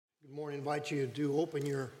Good morning. I invite you to open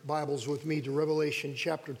your Bibles with me to Revelation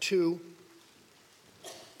chapter 2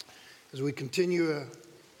 as we continue a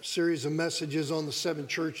series of messages on the seven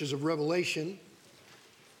churches of Revelation.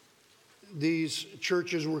 These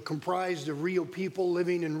churches were comprised of real people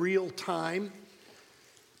living in real time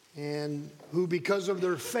and who, because of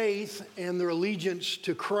their faith and their allegiance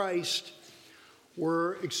to Christ,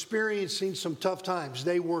 were experiencing some tough times.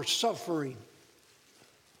 They were suffering.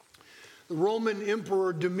 The Roman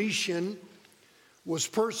Emperor Domitian was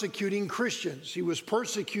persecuting Christians. He was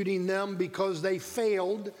persecuting them because they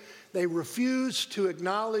failed. They refused to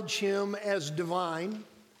acknowledge him as divine.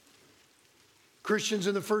 Christians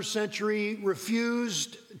in the first century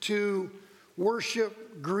refused to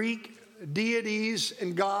worship Greek deities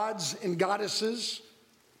and gods and goddesses.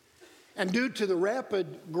 And due to the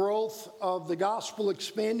rapid growth of the gospel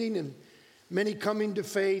expanding and many coming to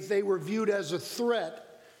faith, they were viewed as a threat.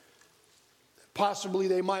 Possibly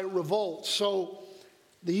they might revolt. So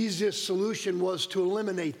the easiest solution was to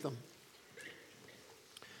eliminate them,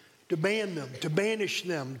 to ban them, to banish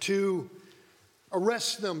them, to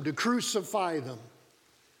arrest them, to crucify them.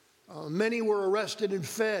 Many were arrested and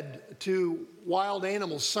fed to wild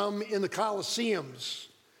animals, some in the Colosseums,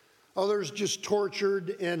 others just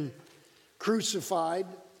tortured and crucified.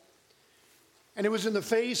 And it was in the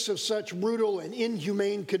face of such brutal and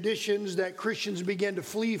inhumane conditions that Christians began to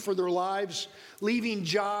flee for their lives, leaving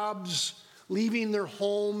jobs, leaving their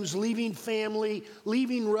homes, leaving family,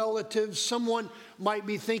 leaving relatives. Someone might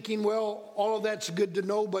be thinking, well, all of that's good to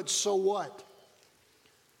know, but so what?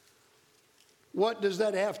 What does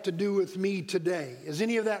that have to do with me today? Is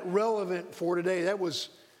any of that relevant for today? That was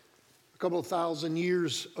a couple of thousand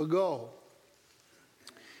years ago.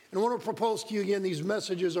 And I want to propose to you again, these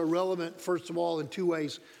messages are relevant, first of all, in two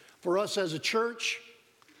ways. For us as a church,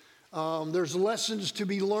 there's lessons to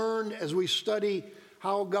be learned as we study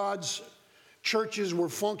how God's churches were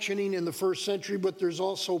functioning in the first century, but there's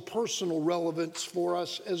also personal relevance for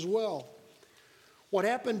us as well. What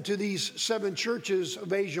happened to these seven churches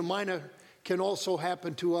of Asia Minor can also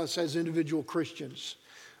happen to us as individual Christians.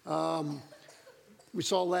 We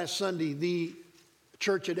saw last Sunday the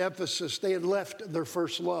church at Ephesus, they had left their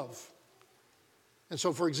first love. And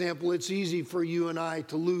so, for example, it's easy for you and I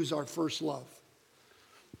to lose our first love.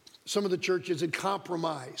 Some of the churches had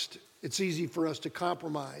compromised. It's easy for us to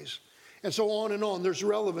compromise. And so on and on. There's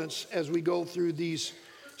relevance as we go through these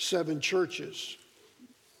seven churches.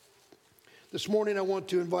 This morning I want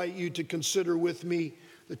to invite you to consider with me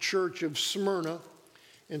the church of Smyrna.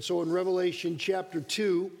 And so in Revelation chapter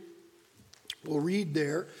 2, we'll read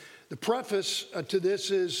there. The preface to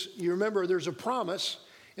this is, you remember, there's a promise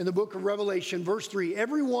in the book of Revelation, verse 3.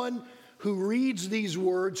 Everyone who reads these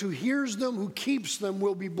words, who hears them, who keeps them,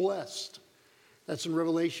 will be blessed. That's in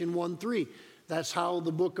Revelation 1:3. That's how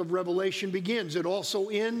the book of Revelation begins. It also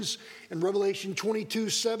ends in Revelation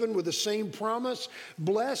 22:7 with the same promise.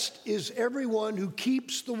 Blessed is everyone who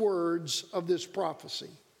keeps the words of this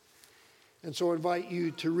prophecy. And so I invite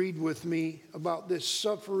you to read with me about this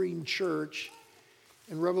suffering church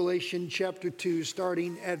in Revelation chapter 2,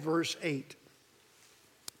 starting at verse 8.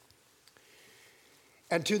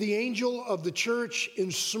 And to the angel of the church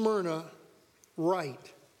in Smyrna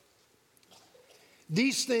write,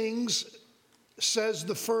 these things says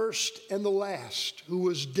the first and the last, who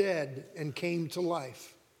was dead and came to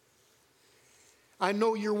life. I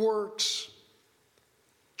know your works,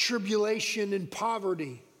 tribulation and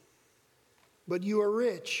poverty, but you are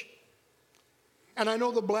rich. And I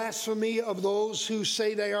know the blasphemy of those who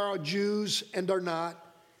say they are Jews and are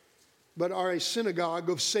not, but are a synagogue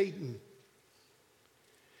of Satan.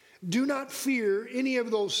 Do not fear any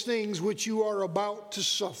of those things which you are about to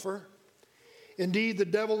suffer. Indeed, the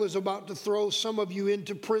devil is about to throw some of you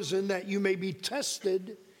into prison that you may be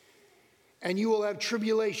tested, and you will have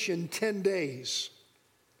tribulation 10 days.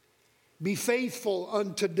 Be faithful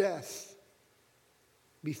unto death.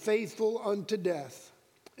 Be faithful unto death,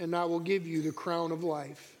 and I will give you the crown of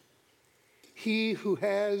life. He who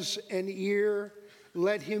has an ear,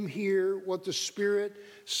 let him hear what the Spirit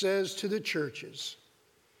says to the churches.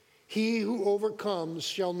 He who overcomes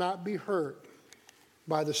shall not be hurt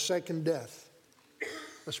by the second death.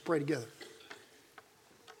 Let's pray together.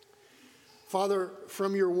 Father,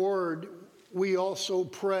 from your word, we also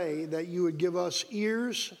pray that you would give us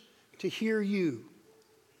ears to hear you,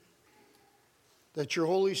 that your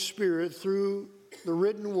Holy Spirit, through the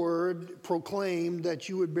written word, proclaimed that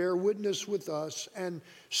you would bear witness with us and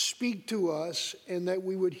speak to us, and that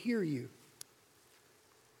we would hear you.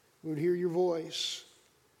 We would hear your voice.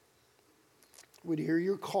 We would hear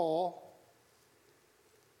your call.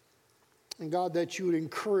 And God, that you would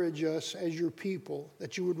encourage us as your people,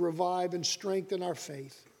 that you would revive and strengthen our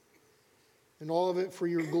faith. And all of it for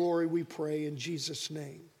your glory, we pray in Jesus'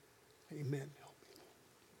 name. Amen.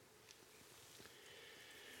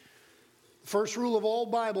 First rule of all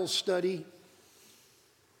Bible study,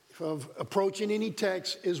 of approaching any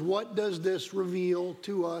text, is what does this reveal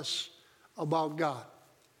to us about God?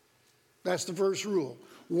 That's the first rule.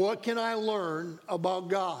 What can I learn about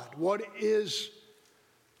God? What is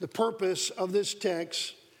the purpose of this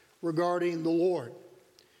text regarding the Lord?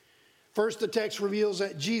 First, the text reveals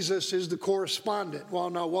that Jesus is the correspondent.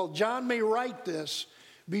 While John may write this,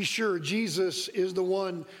 be sure Jesus is the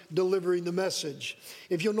one delivering the message.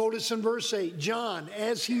 If you'll notice in verse 8, John,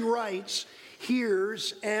 as he writes,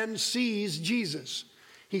 hears and sees Jesus.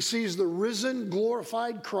 He sees the risen,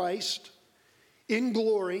 glorified Christ in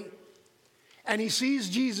glory, and he sees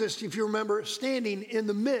Jesus, if you remember, standing in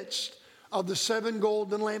the midst of the 7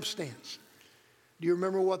 golden lampstands. Do you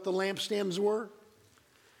remember what the lampstands were?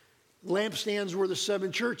 Lampstands were the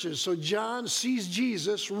 7 churches. So John sees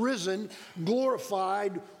Jesus risen,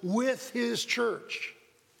 glorified with his church.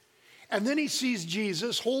 And then he sees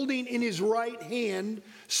Jesus holding in his right hand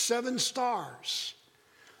 7 stars.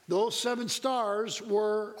 Those 7 stars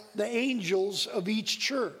were the angels of each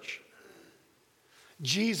church.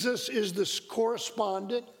 Jesus is the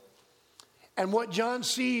correspondent. And what John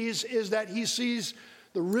sees is that he sees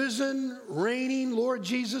the risen, reigning Lord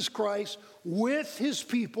Jesus Christ with his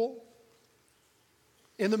people.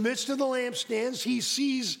 In the midst of the lampstands, he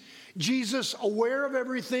sees Jesus aware of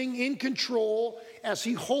everything, in control, as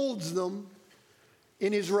he holds them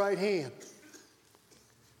in his right hand.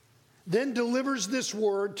 Then delivers this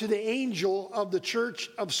word to the angel of the church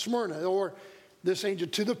of Smyrna, or this angel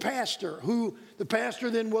to the pastor, who the pastor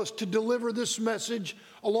then was to deliver this message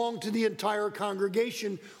along to the entire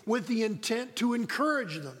congregation with the intent to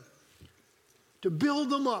encourage them, to build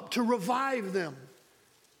them up, to revive them,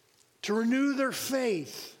 to renew their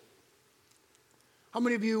faith. How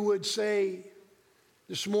many of you would say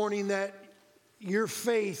this morning that your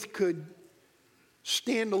faith could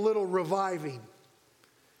stand a little reviving?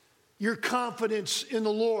 Your confidence in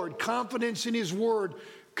the Lord, confidence in his word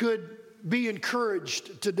could be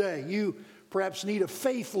encouraged today. You perhaps need a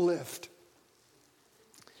faith lift.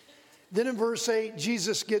 Then in verse 8,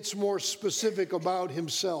 Jesus gets more specific about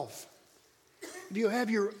himself. If you have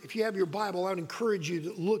your Bible, I would encourage you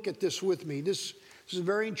to look at this with me. This is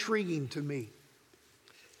very intriguing to me.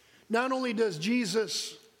 Not only does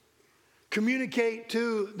Jesus communicate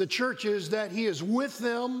to the churches that he is with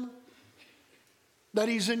them, that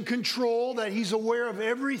he's in control, that he's aware of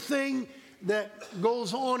everything that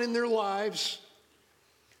goes on in their lives,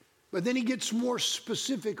 but then he gets more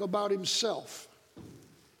specific about himself.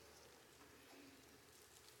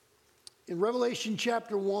 In Revelation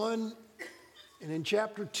chapter 1 and in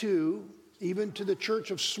chapter 2, even to the church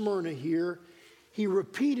of Smyrna here, he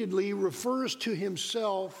repeatedly refers to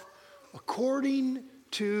himself according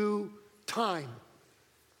to time.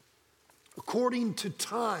 According to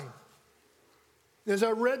time. As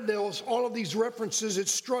I read all of these references, it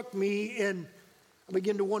struck me, and I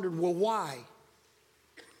began to wonder, well, why?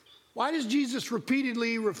 Why does Jesus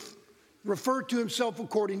repeatedly refer to himself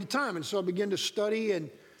according to time? And so I began to study and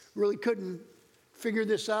really couldn't figure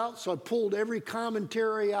this out. So I pulled every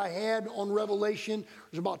commentary I had on Revelation.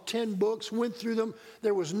 There's about 10 books, went through them.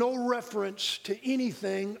 There was no reference to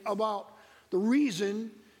anything about the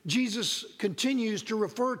reason Jesus continues to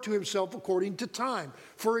refer to himself according to time.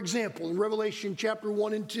 For example, in Revelation chapter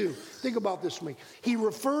 1 and 2, think about this with me. He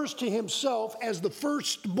refers to himself as the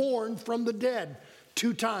firstborn from the dead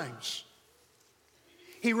 2 times.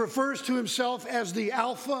 He refers to himself as the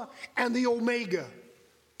Alpha and the Omega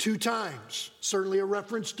 2 times. Certainly a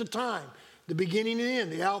reference to time. The beginning and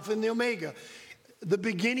end, the Alpha and the Omega. The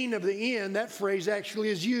beginning of the end, that phrase actually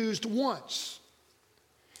is used once.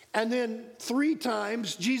 And then 3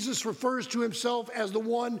 times, Jesus refers to himself as the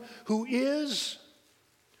one who is,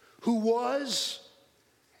 who was,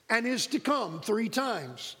 and is to come 3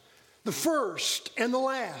 times. The first and the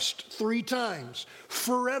last 3 times.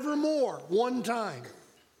 Forevermore 1 time.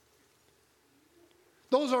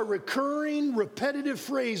 Those are recurring, repetitive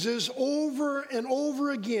phrases over and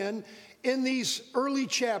over again in these early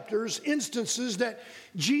chapters, instances that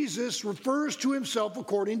Jesus refers to himself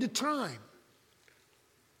according to time.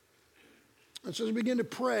 And so as I begin to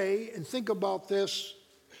pray and think about this,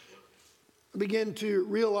 I begin to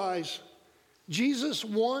realize Jesus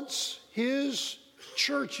wants his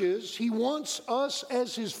churches, he wants us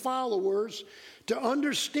as his followers to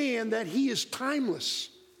understand that he is timeless.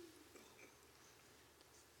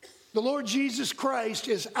 The Lord Jesus Christ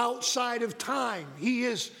is outside of time. He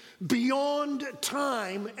is beyond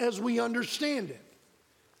time as we understand it.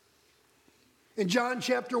 In John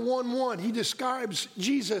chapter 1:1, he describes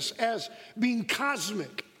Jesus as being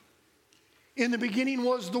cosmic. In the beginning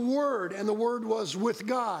was the Word, and the Word was with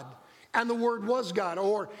God, and the Word was God.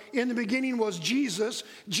 Or in the beginning was Jesus,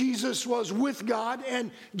 Jesus was with God,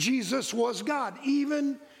 and Jesus was God,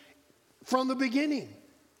 even from the beginning.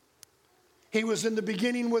 He was in the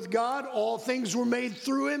beginning with God. All things were made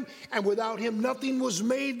through him, and without him nothing was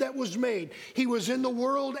made that was made. He was in the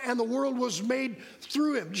world, and the world was made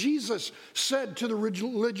through him. Jesus said to the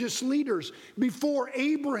religious leaders, before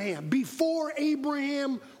Abraham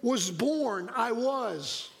was born, I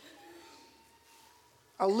was.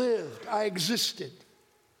 I lived, I existed.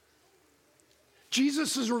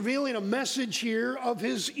 Jesus is revealing a message here of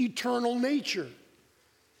his eternal nature.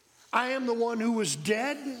 I am the one who was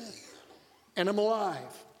dead, and I'm alive.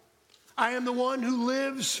 I am the one who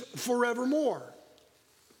lives forevermore.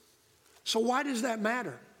 So why does that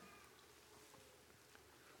matter?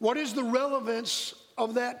 What is the relevance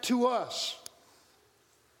of that to us?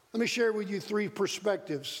 Let me share with you three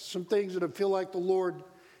perspectives, some things that I feel like the Lord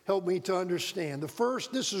helped me to understand. The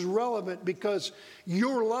first, this is relevant because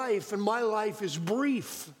your life and my life is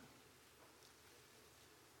brief.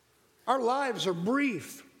 Our lives are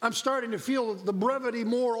brief. I'm starting to feel the brevity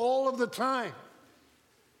more all of the time.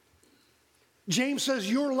 James says,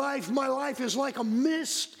 your life, my life is like a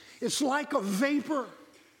mist. It's like a vapor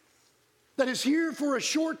that is here for a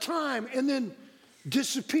short time and then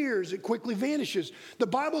disappears. It quickly vanishes. The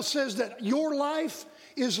Bible says that your life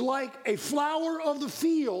is like a flower of the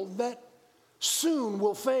field that soon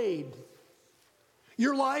will fade.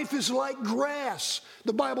 Your life is like grass.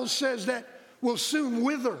 The Bible says that will soon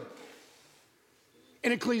wither.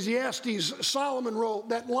 In Ecclesiastes, Solomon wrote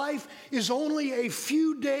that life is only a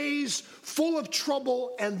few days full of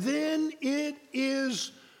trouble, and then it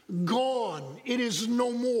is gone. It is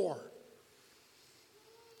no more.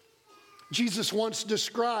 Jesus once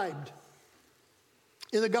described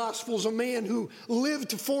in the Gospels a man who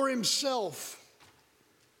lived for himself.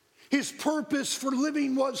 His purpose for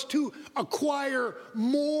living was to acquire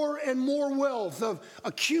more and more wealth, of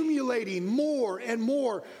accumulating more and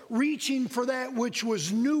more, reaching for that which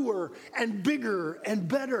was newer and bigger and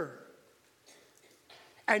better.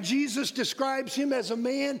 And Jesus describes him as a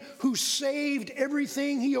man who saved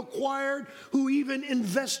everything he acquired, who even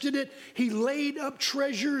invested it. He laid up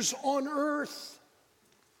treasures on earth.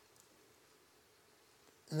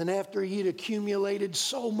 And then after he'd accumulated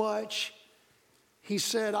so much, he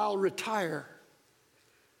said, I'll retire.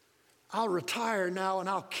 I'll retire now and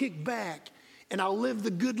I'll kick back and I'll live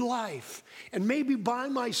the good life and maybe buy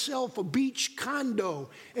myself a beach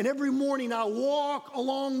condo. And every morning I'll walk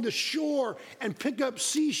along the shore and pick up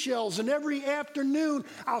seashells. And every afternoon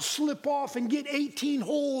I'll slip off and get 18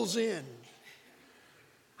 holes in.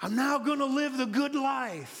 I'm now going to live the good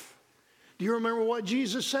life. Do you remember what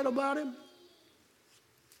Jesus said about him?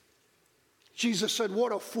 Jesus said,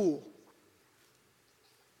 what a fool.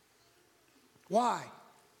 Why?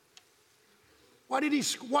 Why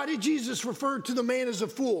did Jesus refer to the man as a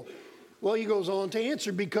fool? Well, he goes on to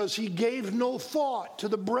answer, because he gave no thought to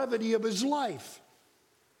the brevity of his life.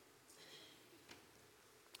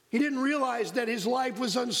 He didn't realize that his life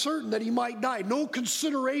was uncertain, that he might die. No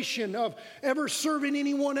consideration of ever serving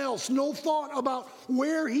anyone else. No thought about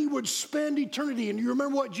where he would spend eternity. And you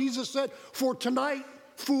remember what Jesus said? For tonight,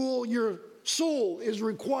 fool, your soul is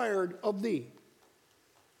required of thee.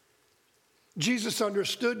 Jesus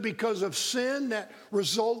understood, because of sin that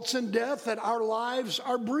results in death, that our lives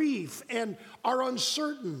are brief and are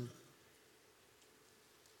uncertain.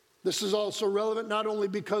 This is also relevant not only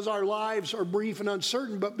because our lives are brief and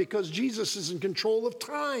uncertain, but because Jesus is in control of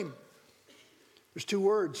time. There's two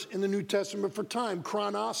words in the New Testament for time,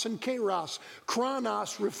 chronos and kairos.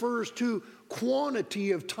 Chronos refers to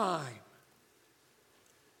quantity of time.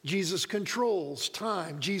 Jesus controls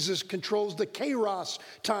time. Jesus controls the kairos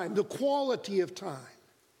time, the quality of time.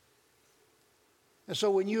 And so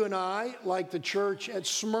when you and I, like the church at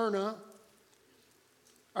Smyrna,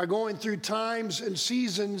 are going through times and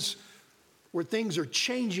seasons where things are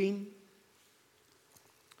changing,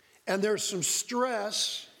 and there's some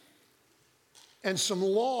stress and some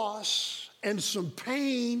loss and some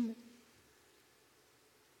pain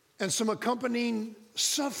and some accompanying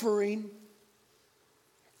suffering,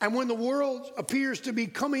 and when the world appears to be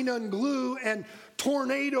coming unglued and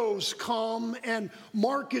tornadoes come and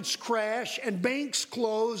markets crash and banks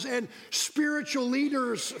close and spiritual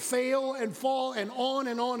leaders fail and fall and on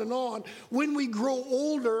and on and on, when we grow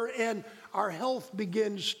older and our health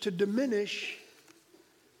begins to diminish,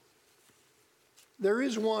 there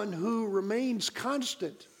is one who remains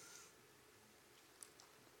constant.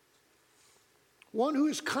 one who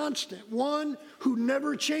is constant, one who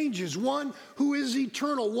never changes, one who is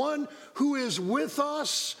eternal, one who is with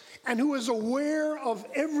us and who is aware of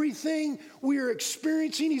everything we are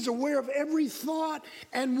experiencing. He's aware of every thought,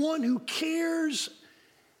 and one who cares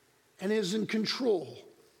and is in control.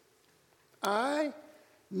 I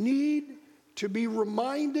need to be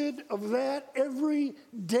reminded of that every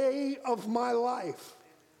day of my life.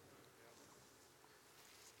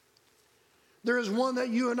 There is one that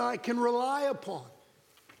you and I can rely upon.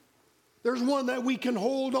 There's one that we can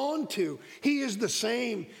hold on to. He is the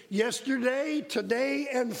same yesterday, today,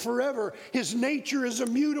 and forever. His nature is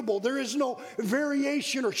immutable. There is no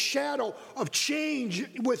variation or shadow of change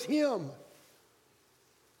with him.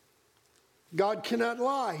 God cannot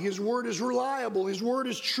lie. His word is reliable. His word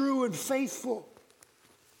is true and faithful.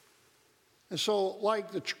 And so,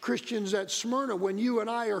 like the Christians at Smyrna, when you and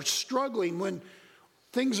I are struggling, when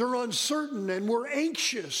things are uncertain and we're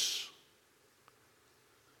anxious,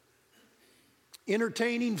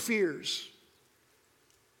 entertaining fears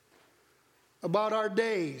about our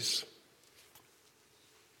days,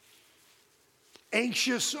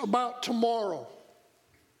 anxious about tomorrow,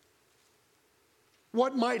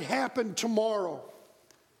 what might happen tomorrow,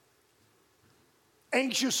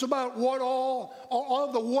 anxious about what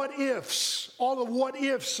all the what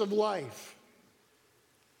ifs of life.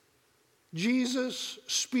 Jesus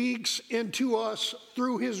speaks into us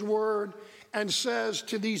through his word and says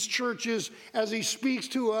to these churches as he speaks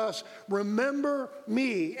to us, remember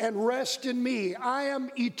me and rest in me. I am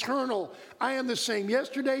eternal. I am the same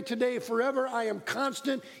yesterday, today, forever. I am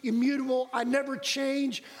constant, immutable. I never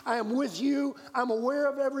change. I am with you. I'm aware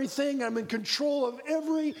of everything. I'm in control of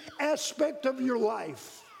every aspect of your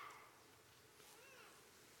life.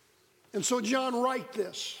 And so John writes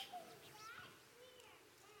this.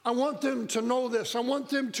 I want them to know this. I want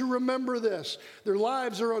them to remember this. Their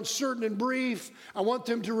lives are uncertain and brief. I want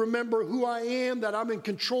them to remember who I am, that I'm in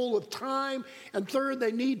control of time. And third,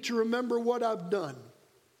 they need to remember what I've done.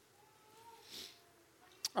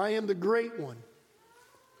 I am the great one.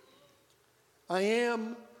 I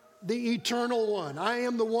am the eternal one. I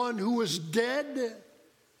am the one who was dead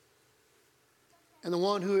and the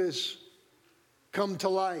one who has come to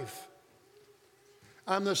life.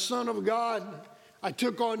 I'm the Son of God. I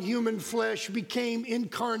took on human flesh, became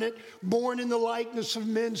incarnate, born in the likeness of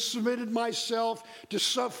men, submitted myself to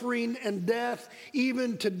suffering and death,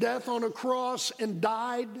 even to death on a cross, and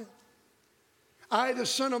died. I, the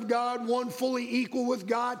Son of God, one fully equal with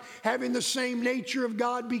God, having the same nature of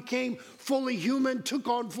God, became fully human, took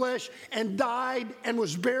on flesh, and died, and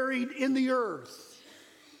was buried in the earth.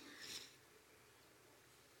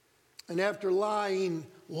 And after lying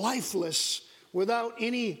lifeless, without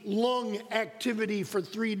any lung activity for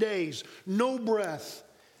 3 days, no breath,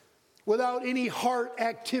 without any heart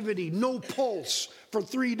activity, no pulse for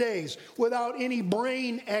 3 days, without any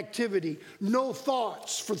brain activity, no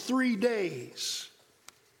thoughts for 3 days,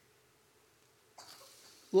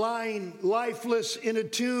 lying lifeless in a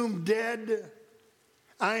tomb, dead,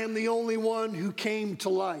 I am the only one who came to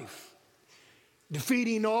life.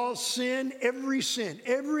 Defeating all sin, every sin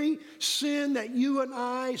that you and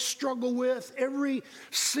I struggle with, every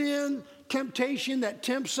sin, temptation that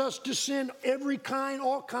tempts us to sin, every kind,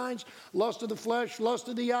 all kinds, lust of the flesh, lust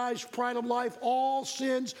of the eyes, pride of life, all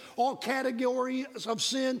sins, all categories of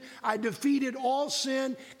sin. I defeated all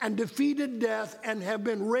sin and defeated death and have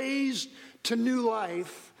been raised to new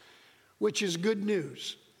life, which is good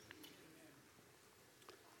news.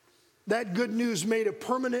 That good news made a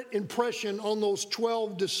permanent impression on those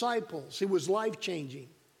 12 disciples. It was life-changing.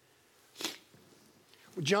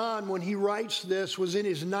 John, when he writes this, was in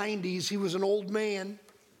his 90s. He was an old man.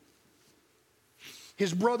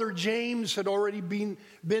 His brother James had already been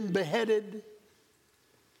beheaded.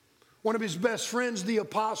 One of his best friends, the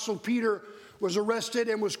Apostle Peter, was arrested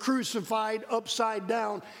and was crucified upside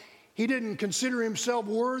down. He didn't consider himself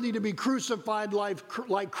worthy to be crucified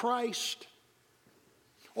like Christ.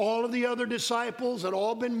 All of the other disciples had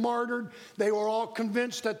all been martyred. They were all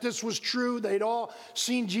convinced that this was true. They'd all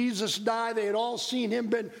seen Jesus die. They had all seen him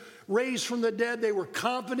been raised from the dead. They were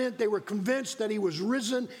confident. They were convinced that he was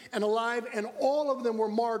risen and alive, and all of them were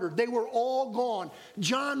martyred. They were all gone.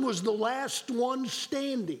 John was the last one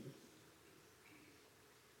standing.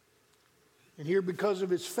 And here, because of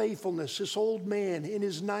his faithfulness, this old man in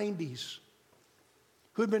his 90s,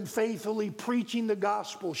 who had been faithfully preaching the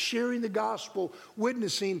gospel, sharing the gospel,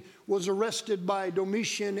 witnessing, was arrested by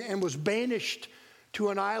Domitian and was banished to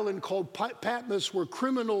an island called Patmos, where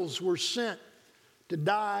criminals were sent to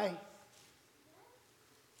die.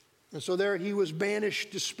 And so there he was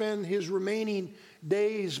banished to spend his remaining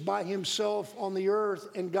days by himself on the earth,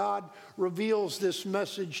 and God reveals this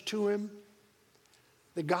message to him,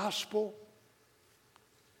 the gospel.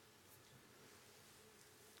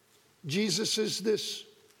 Jesus is this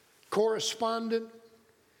correspondent.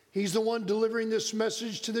 He's the one delivering this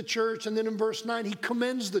message to the church. And then in verse 9, he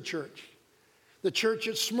commends the church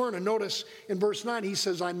at Smyrna. Notice in verse 9, he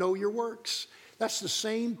says, I know your works. That's the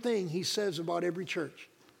same thing he says about every church.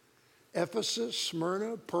 Ephesus,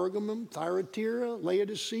 Smyrna, Pergamum, Thyatira,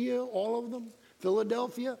 Laodicea, all of them,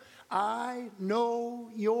 Philadelphia. I know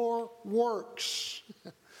your works.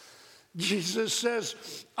 Jesus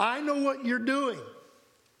says, I know what you're doing.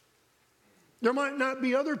 There might not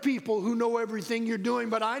be other people who know everything you're doing,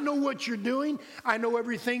 but I know what you're doing. I know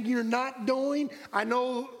everything you're not doing. I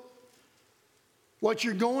know what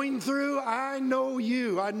you're going through. I know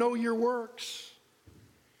you. I know your works.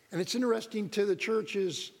 And it's interesting to the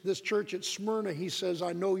churches, this church at Smyrna, he says,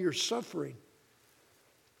 I know you're suffering.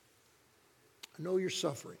 I know you're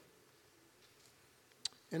suffering.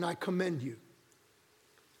 And I commend you.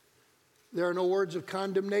 There are no words of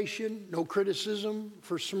condemnation, no criticism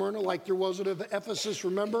for Smyrna like there was at Ephesus.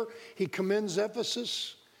 Remember, he commends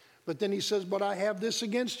Ephesus, but then he says, but I have this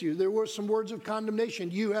against you. There were some words of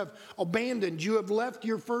condemnation. You have abandoned, you have left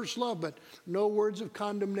your first love, but no words of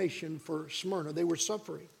condemnation for Smyrna. They were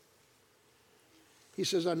suffering. He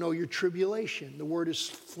says, I know your tribulation. The word is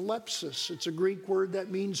phlepsis. It's a Greek word that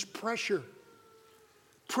means pressure.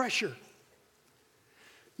 Pressure.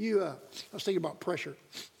 I was thinking about pressure.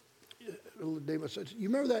 David said, you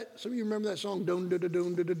remember that? Some of you remember that song? Don da da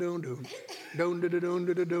don da da don don, don da da don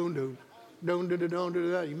da da don don, don da da don da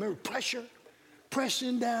da. You remember pressure?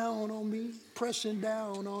 Pressing down on me, pressing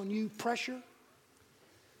down on you. Pressure.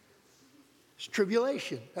 It's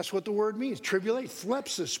tribulation. That's what the word means. Tribulation,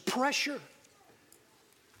 phlepsis, pressure.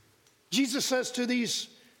 Jesus says to these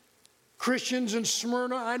Christians in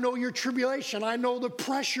Smyrna, I know your tribulation. I know the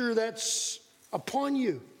pressure that's upon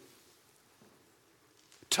you.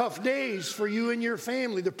 Tough days for you and your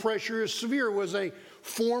family. The pressure is severe. It was a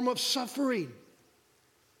form of suffering.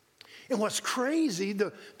 And what's crazy,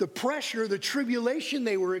 the pressure, the tribulation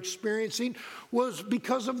they were experiencing was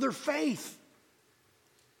because of their faith.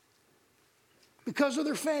 Because of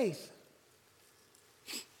their faith.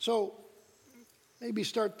 So maybe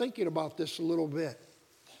start thinking about this a little bit.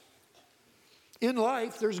 In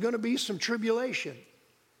life, there's going to be some tribulation.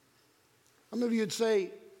 Some of you would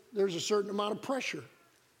say there's a certain amount of pressure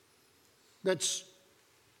that's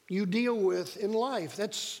you deal with in life.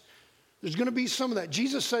 There's going to be some of that.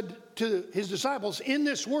 Jesus said to his disciples, in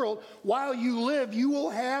this world, while you live, you will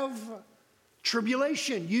have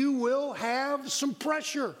tribulation. You will have some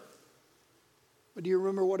pressure. But do you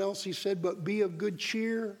remember what else he said? But be of good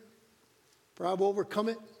cheer, for I've overcome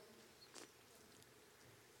it.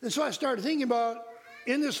 And so I started thinking about,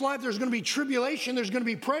 in this life, there's going to be tribulation, there's going to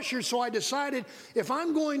be pressure. So I decided if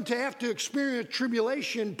I'm going to have to experience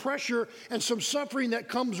tribulation, pressure, and some suffering that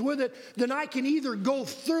comes with it, then I can either go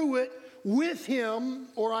through it with him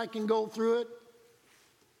or I can go through it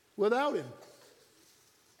without him.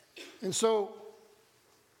 And so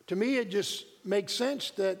to me, it just makes sense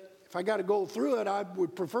that if I got to go through it, I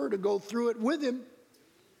would prefer to go through it with him.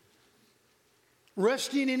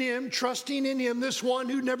 Resting in him, trusting in him, this one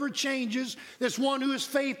who never changes, this one who is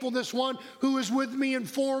faithful, this one who is with me and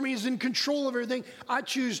for me, is in control of everything. I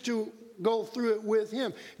choose to go through it with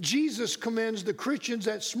him. Jesus commends the Christians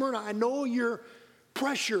at Smyrna. I know your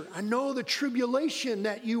pressure. I know the tribulation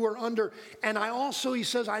that you are under. And I also, he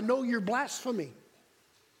says, I know your blasphemy.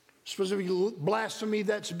 Specifically, blasphemy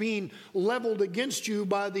that's being leveled against you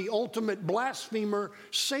by the ultimate blasphemer,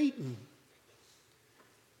 Satan.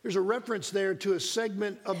 There's a reference there to a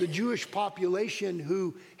segment of the Jewish population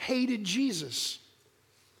who hated Jesus.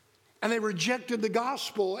 And they rejected the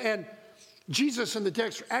gospel. And Jesus in the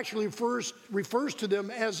text actually refers to them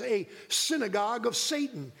as a synagogue of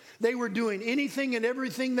Satan. They were doing anything and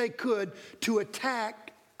everything they could to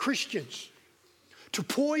attack Christians, to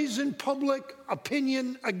poison public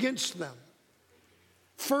opinion against them,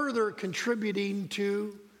 further contributing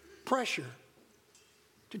to pressure,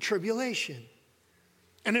 to tribulation.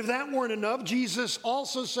 And if that weren't enough, Jesus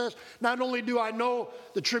also says, not only do I know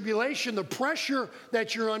the tribulation, the pressure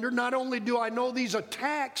that you're under, not only do I know these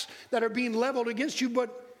attacks that are being leveled against you,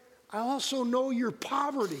 but I also know your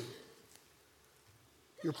poverty.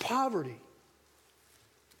 Your poverty.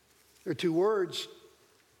 There are two words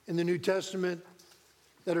in the New Testament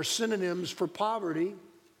that are synonyms for poverty.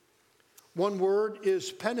 One word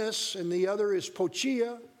is penis and the other is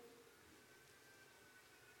pochia.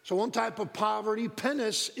 So one type of poverty,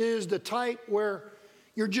 penis, is the type where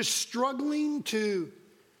you're just struggling to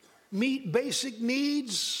meet basic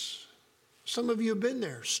needs. Some of you have been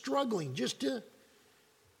there, struggling just to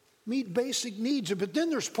meet basic needs. But then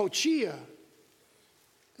there's pochia.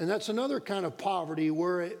 And that's another kind of poverty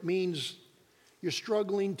where it means you're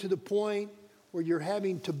struggling to the point where you're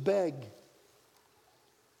having to beg,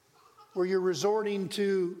 where you're resorting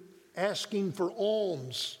to asking for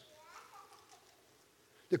alms.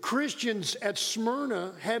 The Christians at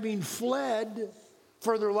Smyrna, having fled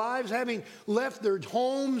for their lives, having left their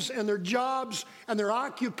homes and their jobs and their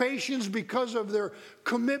occupations because of their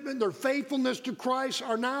commitment, their faithfulness to Christ,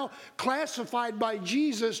 are now classified by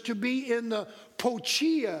Jesus to be in the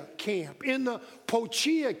pochia camp, in the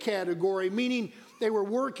pochia category, meaning they were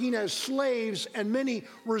working as slaves and many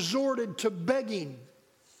resorted to begging.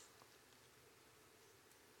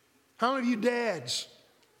 How many of you dads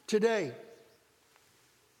today,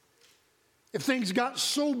 if things got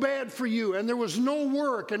so bad for you and there was no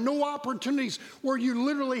work and no opportunities where you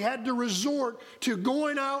literally had to resort to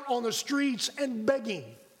going out on the streets and begging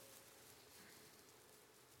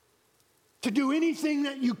to do anything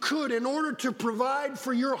that you could in order to provide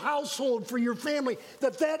for your household, for your family,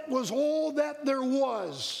 that was all that there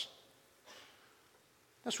was.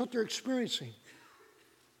 That's what they're experiencing.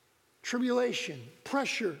 Tribulation,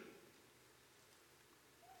 pressure,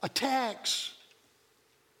 attacks,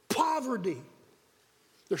 poverty.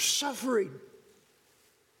 They're suffering.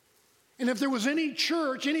 And if there was any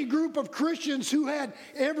church, any group of Christians who had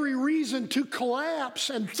every reason to collapse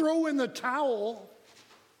and throw in the towel,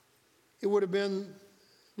 it would have been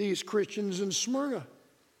these Christians in Smyrna.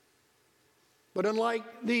 But unlike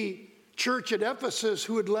the church at Ephesus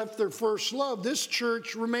who had left their first love, this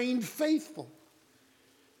church remained faithful.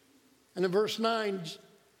 And in verse 9,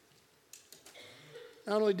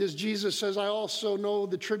 not only does Jesus says, I also know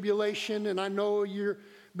the tribulation, and I know you're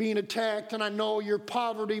being attacked, and I know your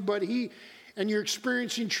poverty, and you're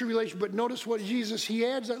experiencing tribulation. But notice what Jesus, he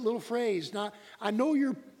adds that little phrase. Now, I know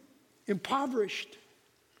you're impoverished,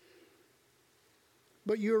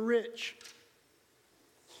 but you're rich.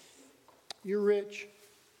 You're rich.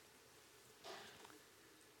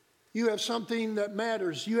 You have something that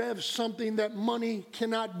matters. You have something that money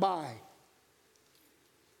cannot buy.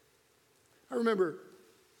 I remember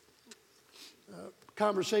a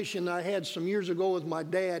conversation I had some years ago with my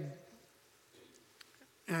dad,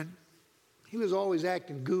 and he was always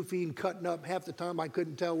acting goofy and cutting up. Half the time I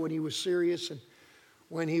couldn't tell when he was serious and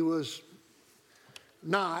when he was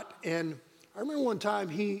not. And I remember one time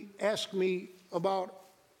he asked me about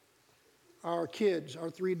our kids, our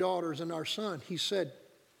 3 daughters and our son. He said,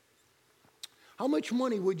 how much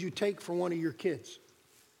money would you take for one of your kids?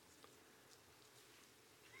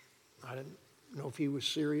 I didn't know if he was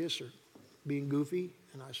serious or being goofy.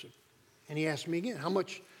 And I said, and he asked me again, how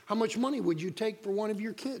much money would you take for one of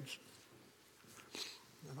your kids?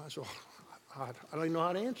 And I said, I don't even know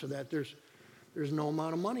how to answer that. There's no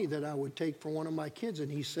amount of money that I would take for one of my kids.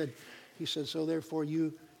 And he said, so therefore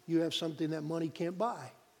you have something that money can't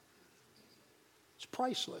buy. It's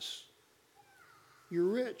priceless. You're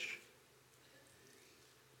rich.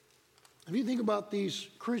 If you think about these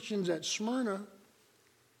Christians at Smyrna,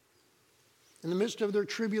 in the midst of their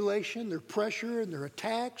tribulation, their pressure, and their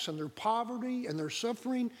attacks, and their poverty, and their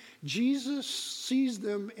suffering, Jesus sees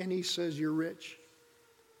them and he says, you're rich.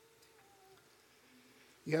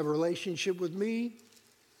 You have a relationship with me.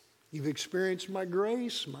 You've experienced my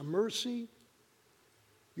grace, my mercy.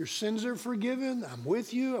 Your sins are forgiven. I'm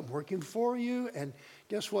with you. I'm working for you. And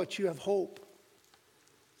guess what? You have hope.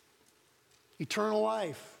 Eternal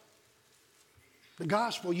life. The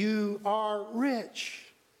gospel, you are rich.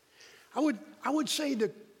 I would say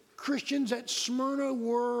the Christians at Smyrna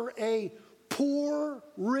were a poor,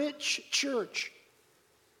 rich church.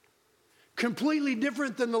 Completely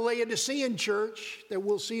different than the Laodicean church that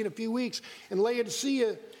we'll see in a few weeks. In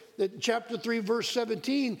Laodicea, chapter 3, verse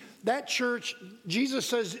 17, that church, Jesus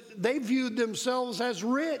says, they viewed themselves as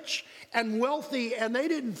rich and wealthy, and they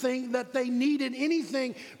didn't think that they needed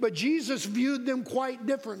anything, but Jesus viewed them quite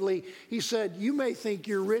differently. He said, you may think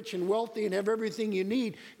you're rich and wealthy and have everything you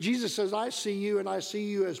need. Jesus says, I see you, and I see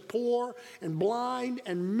you as poor and blind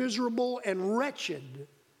and miserable and wretched.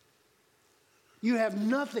 You have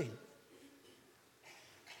nothing.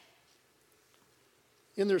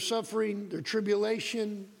 In their suffering, their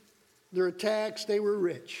tribulation, their attacks, they were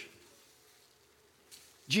rich.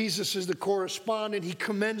 Jesus is the correspondent. He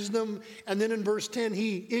commends them. And then in verse 10,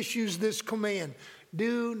 he issues this command.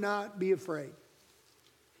 Do not be afraid.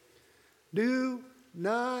 Do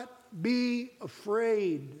not be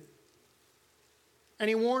afraid. And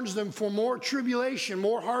he warns them, for more tribulation,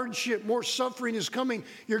 more hardship, more suffering is coming.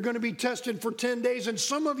 You're going to be tested for 10 days. And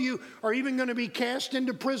some of you are even going to be cast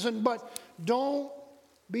into prison. But don't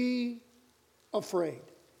be afraid.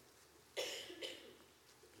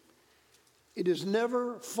 It is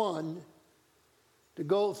never fun to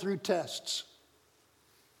go through tests.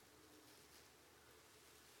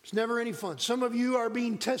 It's never any fun. Some of you are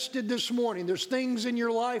being tested this morning. There's things in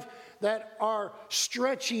your life that are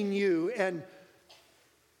stretching you and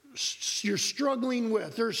you're struggling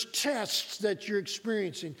with. There's tests that you're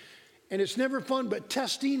experiencing. And it's never fun, but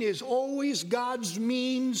testing is always God's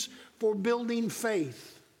means for building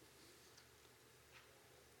faith.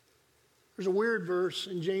 There's a weird verse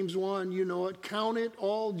in James 1, you know it. Count it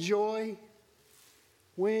all joy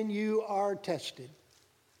when you are tested.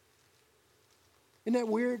 Isn't that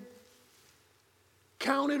weird?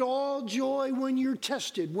 Count it all joy when you're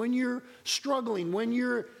tested, when you're struggling, when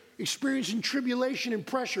you're experiencing tribulation and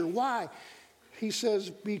pressure. Why? He says,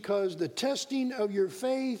 because the testing of your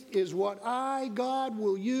faith is what I, God,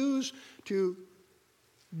 will use to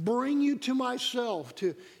bring you to myself,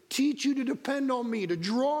 to teach you to depend on me, to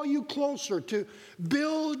draw you closer, to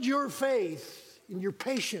build your faith and your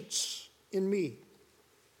patience in me.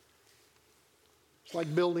 It's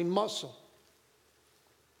like building muscle.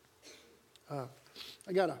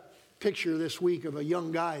 I got a picture this week of a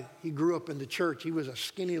young guy. He grew up in the church. He was a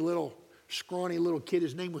skinny little, scrawny little kid.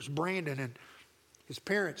 His name was Brandon, and his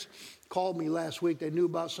parents called me last week. They knew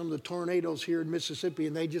about some of the tornadoes here in Mississippi,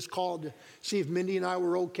 and they just called to see if Mindy and I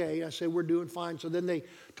were okay. I said, we're doing fine. So then they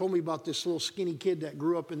told me about this little skinny kid that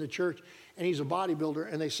grew up in the church, and he's a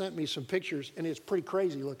bodybuilder, and they sent me some pictures, and it's pretty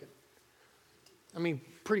crazy looking. I mean,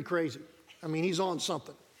 pretty crazy. I mean, he's on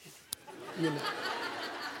something. You know.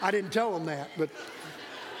 I didn't tell him that, but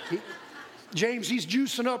James, he's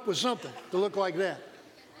juicing up with something to look like that.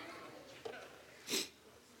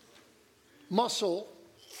 Muscle,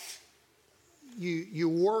 you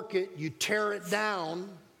work it, you tear it down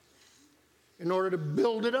in order to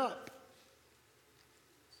build it up.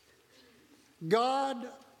 God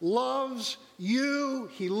loves you.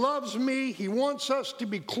 He loves me. He wants us to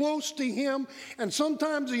be close to him. And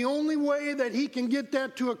sometimes the only way that he can get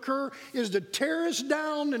that to occur is to tear us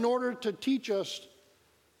down in order to teach us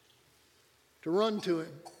to run to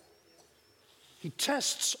him. He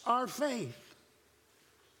tests our faith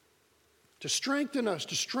to strengthen us,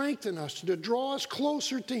 to draw us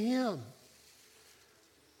closer to him.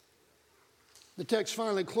 The text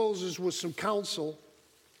finally closes with some counsel.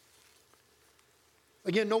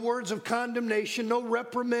 Again, no words of condemnation, no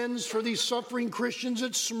reprimands for these suffering Christians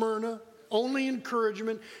at Smyrna, only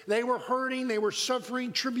encouragement. They were hurting, they were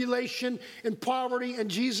suffering tribulation and poverty, and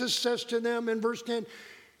Jesus says to them in verse 10,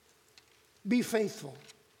 be faithful,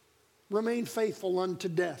 remain faithful unto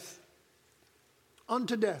death.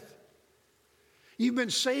 Unto death. You've been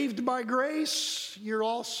saved by grace, you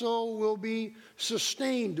also will be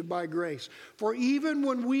sustained by grace. For even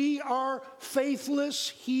when we are faithless,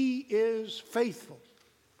 he is faithful.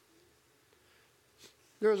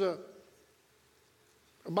 There's a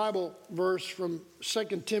Bible verse from 2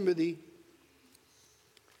 Timothy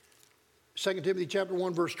chapter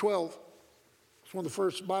 1, verse 12. It's one of the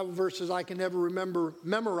first Bible verses I can ever remember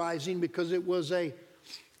memorizing because it was a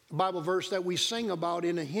Bible verse that we sing about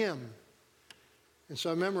in a hymn. And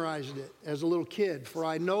so I memorized it as a little kid. For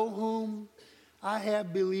I know whom I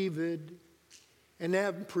have believed and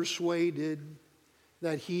am persuaded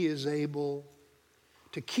that he is able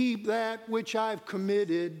to keep that which I've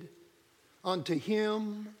committed unto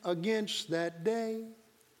him against that day.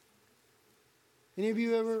 Any of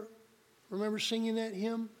you ever remember singing that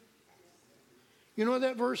hymn? You know what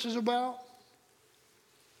that verse is about?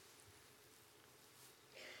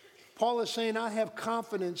 Paul is saying, I have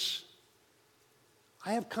confidence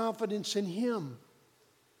in him.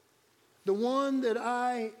 The one that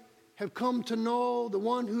I have come to know, the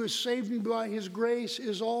one who has saved me by his grace,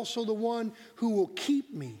 is also the one who will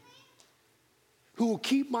keep me, who will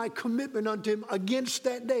keep my commitment unto him against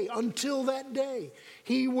that day, until that day.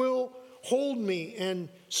 He will hold me and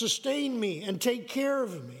sustain me and take care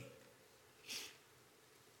of me.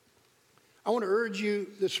 I want to urge you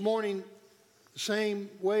this morning, the same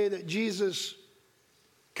way that Jesus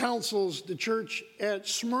counsels the church at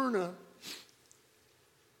Smyrna,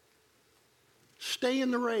 stay in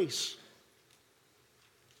the race.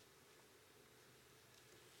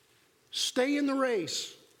 Stay in the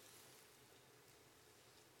race.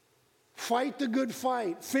 Fight the good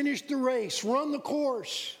fight. Finish the race. Run the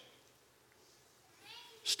course.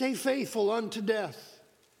 Stay faithful unto death.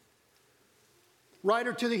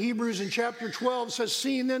 Writer to the Hebrews in chapter 12 says,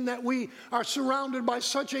 seeing then that we are surrounded by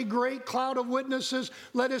such a great cloud of witnesses,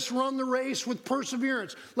 let us run the race with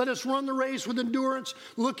perseverance. Let us run the race with endurance,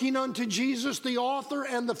 looking unto Jesus, the author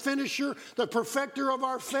and the finisher, the perfecter of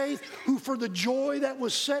our faith, who for the joy that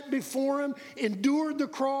was set before him endured the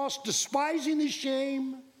cross, despising the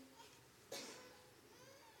shame.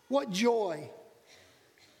 What joy!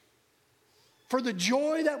 For the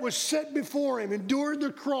joy that was set before him, endured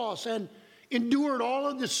the cross and endured all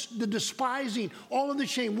of this, the despising, all of the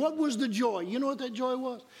shame. What was the joy? You know what that joy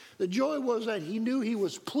was? The joy was that he knew he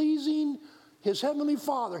was pleasing his heavenly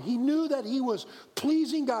Father. He knew that he was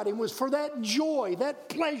pleasing God. It was for that joy, that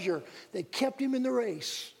pleasure, that kept him in the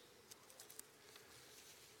race.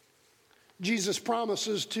 Jesus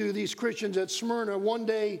promises to these Christians at Smyrna, one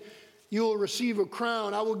day you will receive a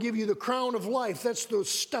crown. I will give you the crown of life. That's the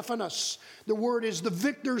Stephanos. The word is the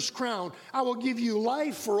victor's crown. I will give you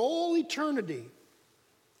life for all eternity.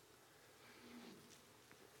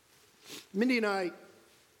 Mindy and I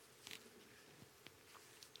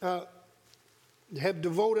have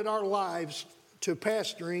devoted our lives to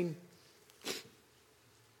pastoring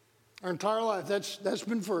our entire life. That's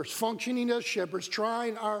been first. Functioning as shepherds,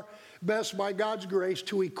 trying our best by God's grace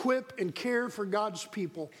to equip and care for God's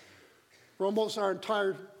people for almost our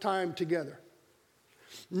entire time together.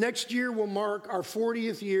 Next year will mark our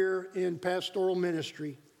 40th year in pastoral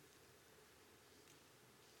ministry.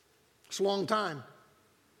 It's a long time.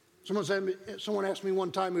 Someone asked me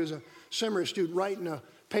one time, he was a seminary student writing a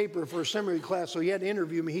paper for a seminary class, so he had to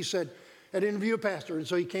interview me. He said, I had to interview a pastor, and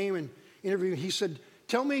so he came and interviewed me. He said,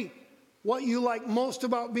 tell me what you like most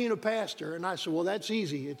about being a pastor. And I said, well, that's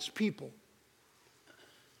easy. It's people.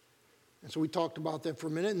 And so we talked about that for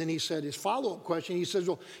a minute, and then he said his follow-up question, he says,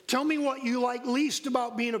 well, tell me what you like least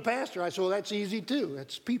about being a pastor. I said, well, that's easy too.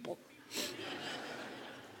 That's people.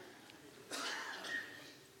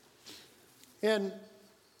 And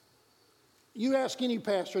you ask any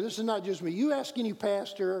pastor, this is not just me, you ask any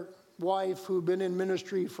pastor, wife who've been in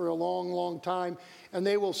ministry for a long, long time, and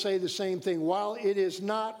they will say the same thing. While it is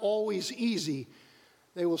not always easy,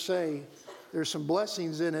 they will say, there's some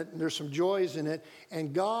blessings in it, and there's some joys in it.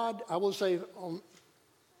 And God, I will say,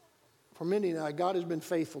 for Mindy and I, God has been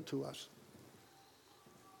faithful to us.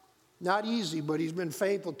 Not easy, but he's been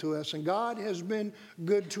faithful to us. And God has been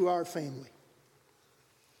good to our family.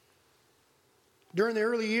 During the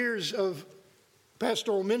early years of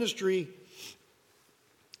pastoral ministry,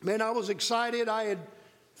 man, I was excited. I had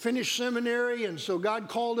finished seminary, and so God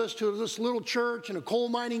called us to this little church in a coal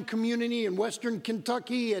mining community in western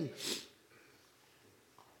Kentucky, and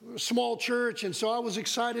a small church, and so I was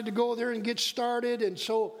excited to go there and get started, and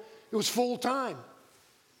so it was full time.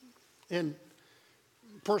 And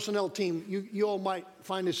personnel team, you all might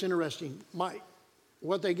find this interesting.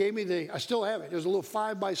 What they gave me, I still have it. There's a little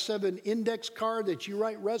 5x7 index card that you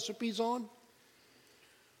write recipes on,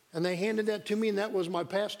 and they handed that to me, and that was my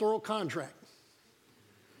pastoral contract.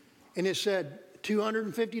 And it said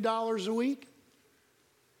 $250 a week,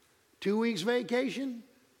 2 weeks vacation.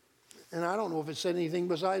 And I don't know if it said anything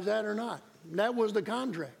besides that or not. That was the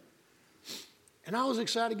contract. And I was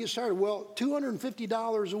excited to get started. Well,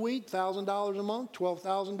 $250 a week, $1,000 a month,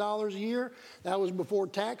 $12,000 a year. That was before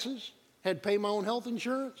taxes. Had to pay my own health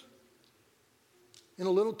insurance. In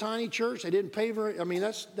a little tiny church, they didn't pay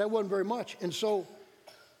that wasn't very much. And so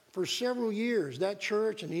for several years, that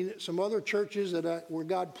church and some other churches where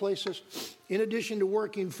God placed us, in addition to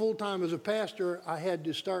working full-time as a pastor, I had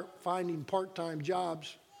to start finding part-time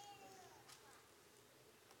jobs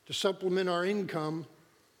to supplement our income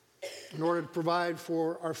in order to provide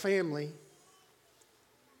for our family.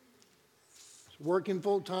 So working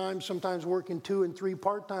full-time, sometimes working 2 and 3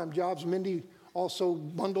 part-time jobs. Mindy also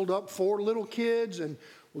bundled up 4 little kids and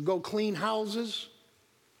would go clean houses.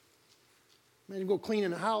 Maybe go clean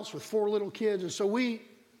in a house with 4 little kids. And so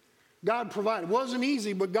God provided. It wasn't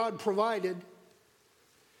easy, but God provided.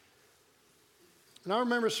 And I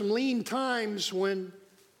remember some lean times when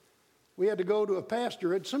we had to go to a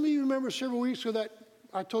pastorate. Some of you remember several weeks ago that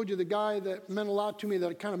I told you the guy that meant a lot to me,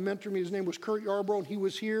 that kind of mentored me. His name was Kurt Yarbrough, and he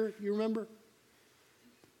was here. You remember?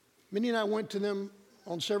 Minnie and I went to them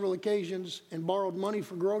on several occasions and borrowed money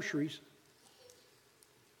for groceries,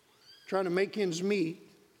 trying to make ends meet,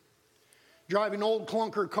 driving old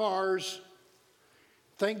clunker cars.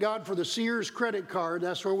 Thank God for the Sears credit card.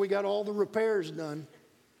 That's where we got all the repairs done.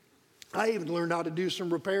 I even learned how to do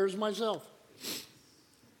some repairs myself.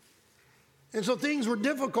 And so things were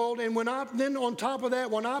difficult, and then on top of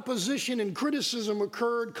that, when opposition and criticism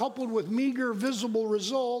occurred, coupled with meager visible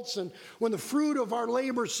results, and when the fruit of our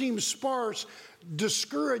labor seemed sparse,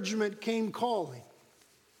 discouragement came calling.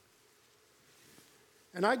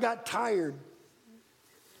 And I got tired.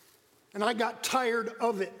 And I got tired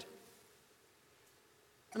of it.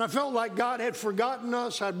 And I felt like God had forgotten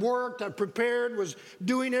us. I'd worked, I'd prepared, was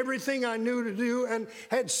doing everything I knew to do, and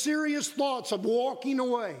had serious thoughts of walking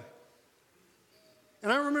away.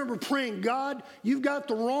 And I remember praying, God, you've got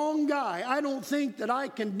the wrong guy. I don't think that I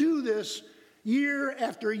can do this year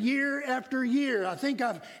after year after year. I think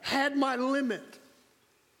I've had my limit.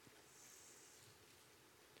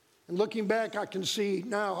 And looking back, I can see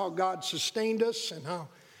now how God sustained us and how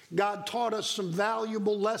God taught us some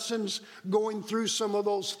valuable lessons going through some of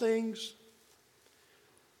those things.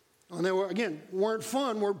 And they were, again, weren't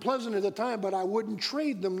fun, weren't pleasant at the time, but I wouldn't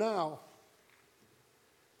trade them now.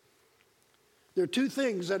 There are two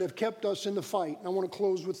things that have kept us in the fight, and I want to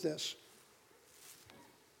close with this.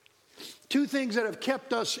 Two things that have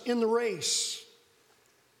kept us in the race.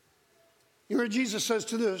 You hear Jesus says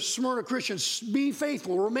to the Smyrna Christians, be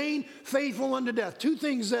faithful, remain faithful unto death. Two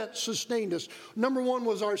things that sustained us. Number one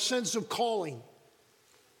was our sense of calling.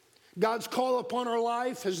 God's call upon our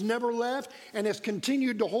life has never left and has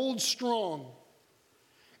continued to hold strong.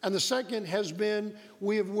 And the second has been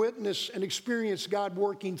we have witnessed and experienced God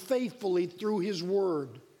working faithfully through His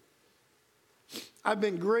Word. I've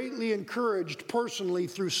been greatly encouraged personally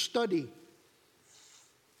through study,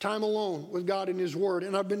 time alone with God in His Word.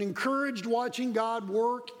 And I've been encouraged watching God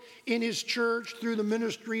work in His church through the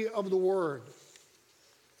ministry of the Word.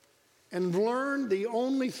 And learned the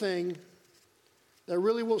only thing that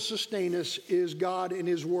really will sustain us is God and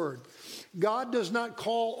His Word. God does not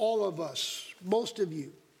call all of us, most of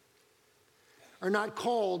you, are not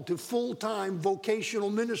called to full-time vocational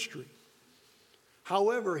ministry.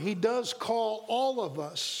 However, He does call all of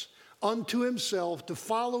us unto Himself to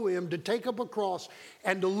follow Him, to take up a cross,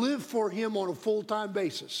 and to live for Him on a full-time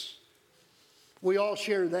basis. We all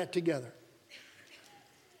share that together.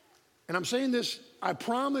 And I'm saying this, I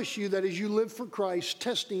promise you that as you live for Christ,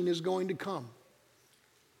 testing is going to come.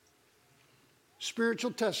 Spiritual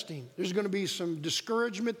testing. There's going to be some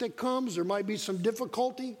discouragement that comes. There might be some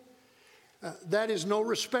difficulty. That is no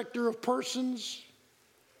respecter of persons.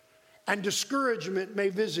 And discouragement may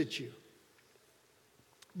visit you.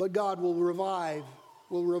 But God will revive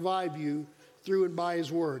you through and by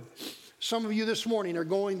His Word. Some of you this morning are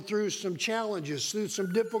going through some challenges, through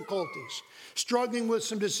some difficulties, struggling with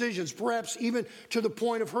some decisions, perhaps even to the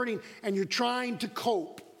point of hurting, and you're trying to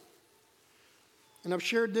cope. And I've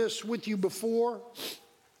shared this with you before.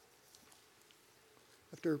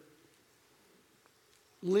 After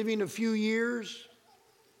living a few years,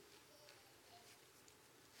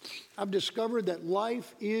 I've discovered that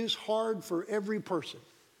life is hard for every person.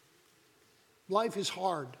 Life is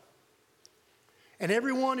hard. And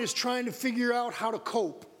everyone is trying to figure out how to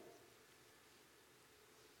cope.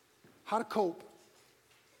 How to cope.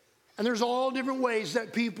 And there's all different ways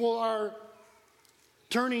that people are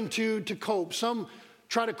turning to cope. Some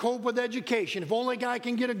try to cope with education. If only I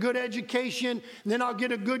can get a good education, then I'll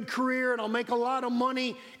get a good career and I'll make a lot of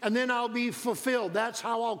money and then I'll be fulfilled. That's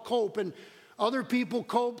how I'll cope. And other people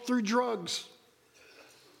cope through drugs.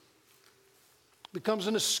 It becomes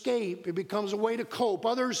an escape. It becomes a way to cope.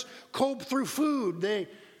 Others cope through food.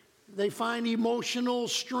 They find emotional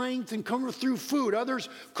strength and come through food. Others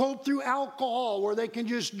cope through alcohol, where they can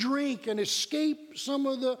just drink and escape some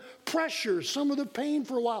of the pressure, some of the pain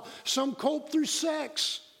for a while. Some cope through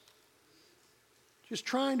sex, just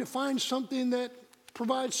trying to find something that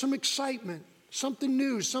provides some excitement, something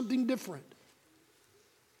new, something different.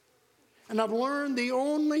 And I've learned the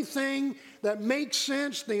only thing that makes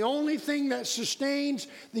sense, the only thing that sustains,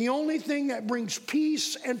 the only thing that brings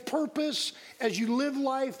peace and purpose as you live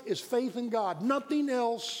life is faith in God. Nothing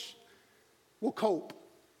else will cope.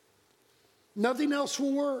 Nothing else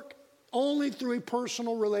will work. Only through a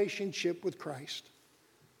personal relationship with Christ.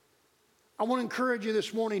 I want to encourage you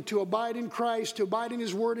this morning to abide in Christ, to abide in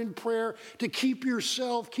His Word in prayer, to keep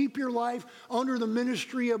yourself, keep your life under the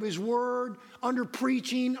ministry of His Word, under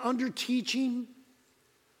preaching, under teaching.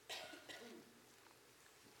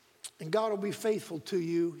 And God will be faithful to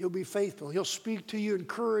you. He'll be faithful. He'll speak to you,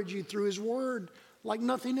 encourage you through His Word like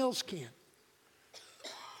nothing else can.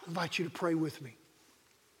 I invite you to pray with me.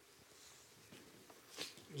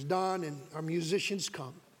 As Don and our musicians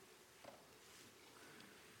come.